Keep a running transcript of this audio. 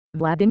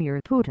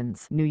Vladimir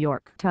Putin's New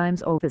York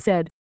Times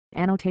op-ed,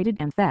 annotated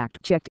and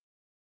fact-checked.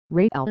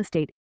 Real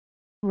estate,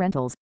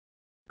 rentals,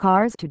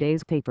 cars.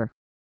 Today's paper.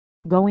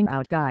 Going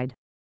out guide.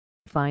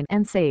 Find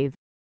and save.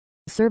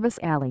 Service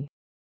alley.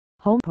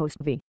 Home post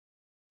v.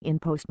 In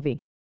post v.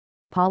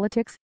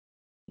 Politics.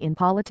 In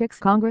politics.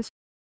 Congress.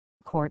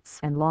 Courts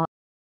and law.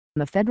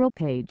 The federal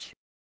page.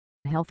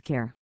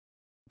 Healthcare.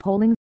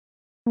 Polling.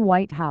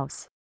 White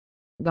House.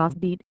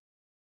 Govbeat.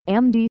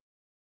 MD.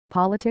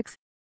 Politics.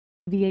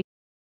 VA.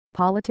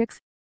 Politics.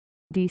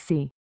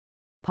 DC.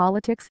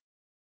 Politics.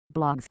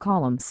 Blogs.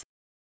 Columns.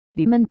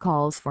 Demon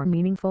calls for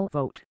meaningful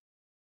vote.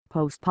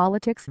 Post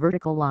politics.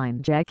 Vertical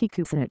line. Jackie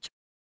Kucinich.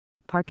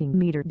 Parking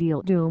meter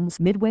deal dooms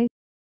Midway.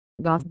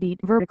 Govbeat.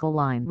 Vertical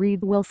line.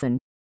 Reed Wilson.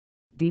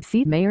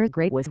 DC Mayor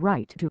Gray was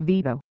right to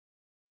veto.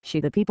 She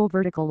the people.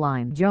 Vertical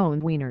line. Joan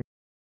Wiener.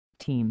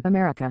 Team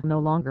America no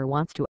longer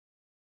wants to.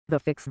 The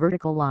Fix.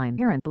 Vertical line.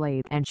 Aaron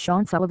Blade and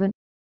Sean Sullivan.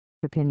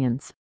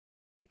 Opinions.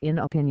 In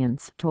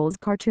opinions. Tolls.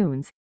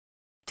 Cartoons.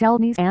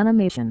 Tellme's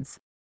animations.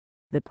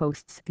 The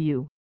Post's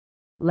view.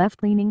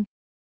 Left-leaning.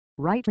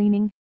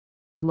 Right-leaning.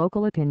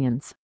 Local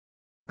opinions.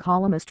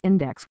 Columnist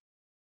index.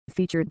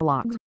 Featured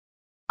blogs.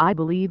 I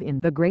believe in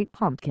the Great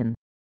Pumpkin.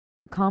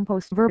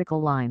 Compost. Vertical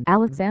line.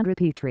 Alexandra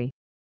Petrie.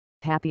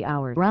 Happy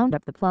Hour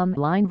Roundup. The Plumb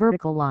Line.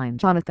 Vertical line.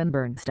 Jonathan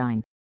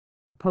Bernstein.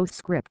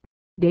 Postscript.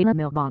 Dana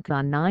Milbank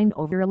on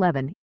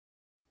 9/11.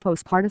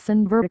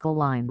 Postpartisan. Vertical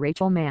line.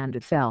 Rachel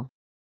Mandel.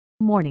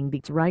 Morning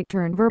Beats. Right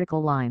Turn.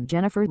 Vertical line.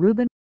 Jennifer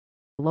Rubin.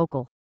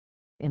 Local.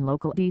 In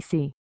local.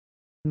 DC.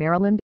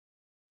 Maryland.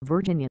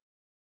 Virginia.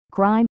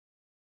 Crime.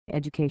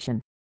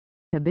 Education.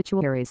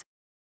 Obituaries.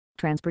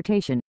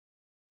 Transportation.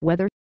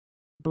 Weather.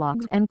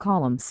 Blogs and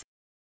columns.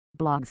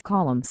 Blogs.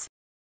 Columns.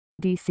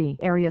 DC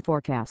area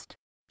forecast.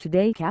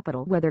 Today.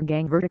 Capital Weather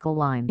Gang. Vertical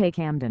line. Hey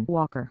Camden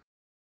Walker.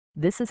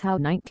 This is how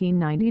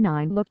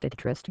 1999 looked at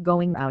Trist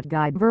Going Out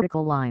guide.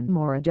 Vertical line.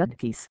 Maura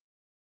Judkis.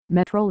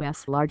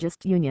 Metro's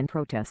largest union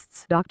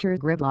protests. Dr.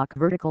 Gridlock.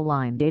 Vertical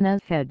line. Dana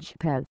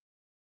Hedgepeth.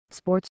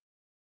 Sports.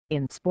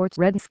 In sports.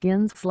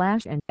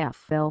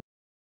 Redskins/NFL.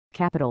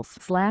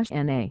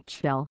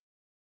 Capitals/NHL.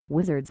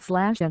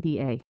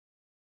 Wizards/NBA.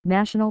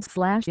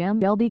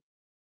 Nationals/MLB.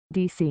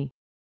 DC.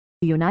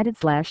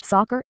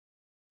 United/Soccer.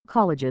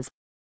 Colleges.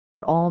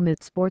 All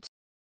mid-sports.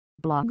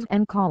 Blogs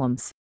and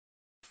columns.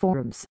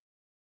 Forums.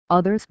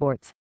 Other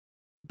sports.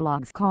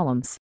 Blogs.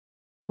 Columns.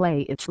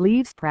 Play-It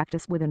leaves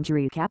practice with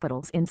injury.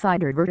 Capitals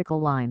insider. Vertical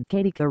line.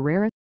 Katie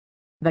Carrera.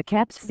 The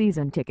Caps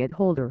season ticket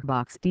holder.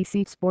 Box.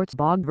 DC Sports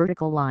Blog.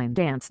 Vertical line.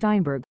 Dan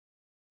Steinberg.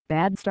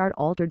 Bad start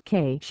altered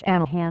Kay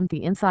Shanahan.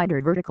 The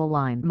insider. Vertical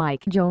line.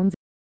 Mike Jones.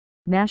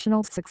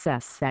 National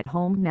success at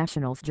home.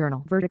 Nationals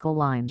Journal. Vertical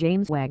line.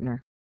 James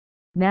Wagner.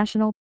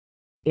 National.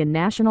 In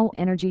national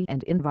energy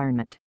and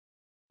environment.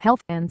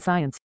 Health and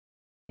science.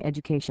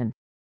 Education.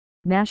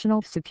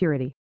 National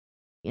security.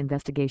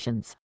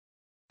 Investigations.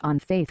 On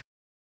faith.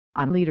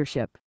 On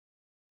leadership.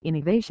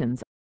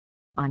 Innovations.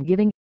 On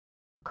giving.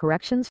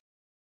 Corrections.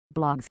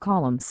 Blogs.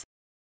 Columns.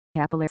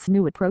 Apple's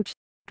new approach.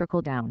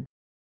 Trickle down.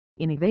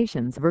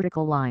 Innovations.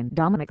 Vertical line.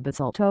 Dominic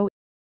Basalto.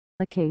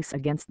 A case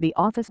against the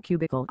office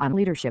cubicle. On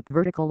leadership.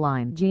 Vertical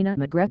line. Gina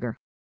McGregor.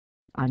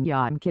 On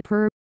Yom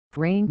Kippur.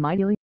 Praying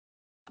mightily.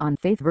 On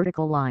faith.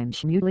 Vertical line.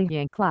 Shmuley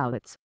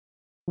Yanklowitz.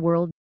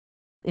 World.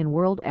 In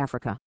world.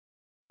 Africa.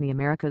 The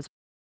Americas.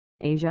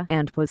 Asia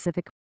and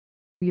Pacific.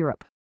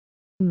 Europe.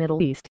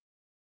 Middle East.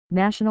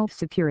 National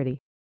security.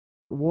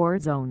 War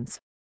zones.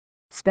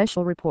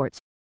 Special reports.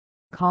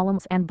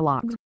 Columns and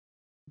blogs.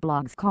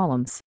 Blogs.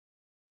 Columns.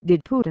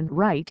 Did Putin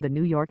write the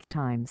New York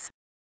Times?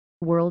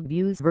 World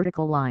Views.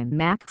 Vertical line.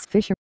 Max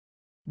Fisher.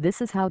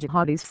 This is how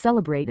jihadis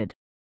celebrated.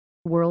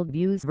 World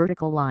Views.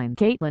 Vertical line.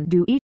 Caitlin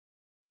Dewey.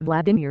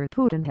 Vladimir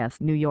Putin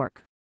has New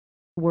York.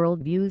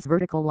 World Views.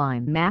 Vertical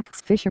line. Max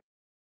Fisher.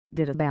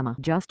 Did Obama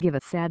just give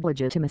Assad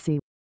legitimacy?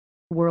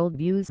 World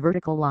Views.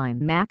 Vertical line.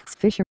 Max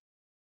Fisher.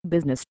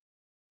 Business.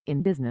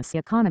 In business.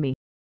 Economy.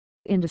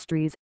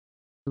 Industries.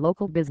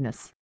 Local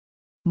business.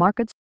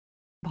 Markets.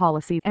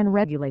 Policy and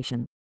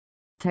regulation.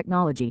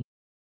 Technology.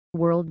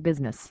 World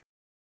business.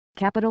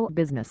 Capital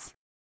business.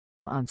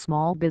 On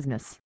small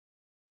business.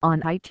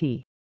 On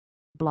IT.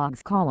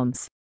 Blogs.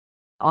 Columns.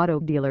 Auto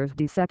dealers.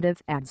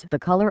 Deceptive ads. The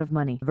color of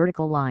money.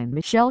 Vertical line.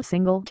 Michelle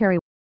Singletary.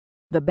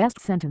 The best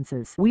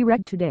sentences we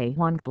read today.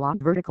 One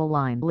blog. Vertical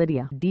line.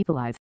 Lydia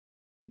DePolize.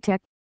 Tech.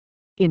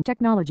 In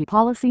technology.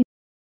 Policy.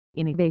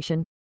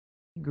 Innovation.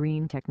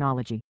 Green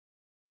technology.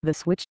 The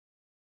switch.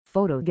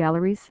 Photo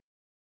galleries.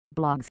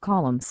 Blogs.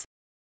 Columns.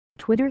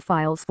 Twitter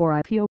files for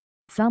IPO.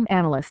 Some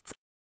analysts.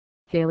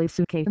 Haley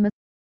Sukema.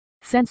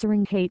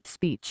 Censoring hate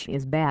speech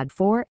is bad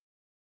for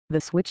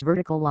the switch.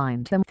 Vertical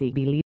line. Timothy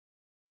B. Lee.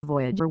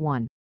 Voyager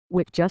 1,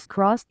 which just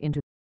crossed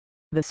into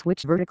the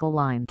switch. Vertical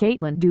line.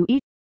 Caitlin Dewey.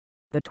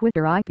 The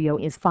Twitter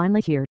IPO is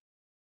finally here.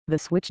 The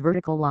switch.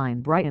 Vertical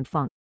line. Brian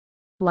Funk.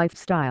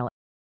 Lifestyle.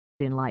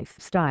 In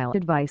lifestyle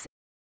advice.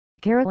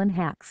 Carolyn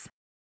Hacks.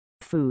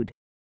 Food.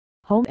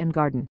 Home and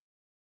garden.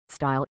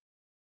 Style.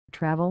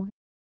 Travel.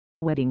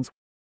 Weddings.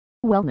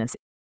 Wellness.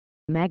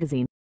 Magazine.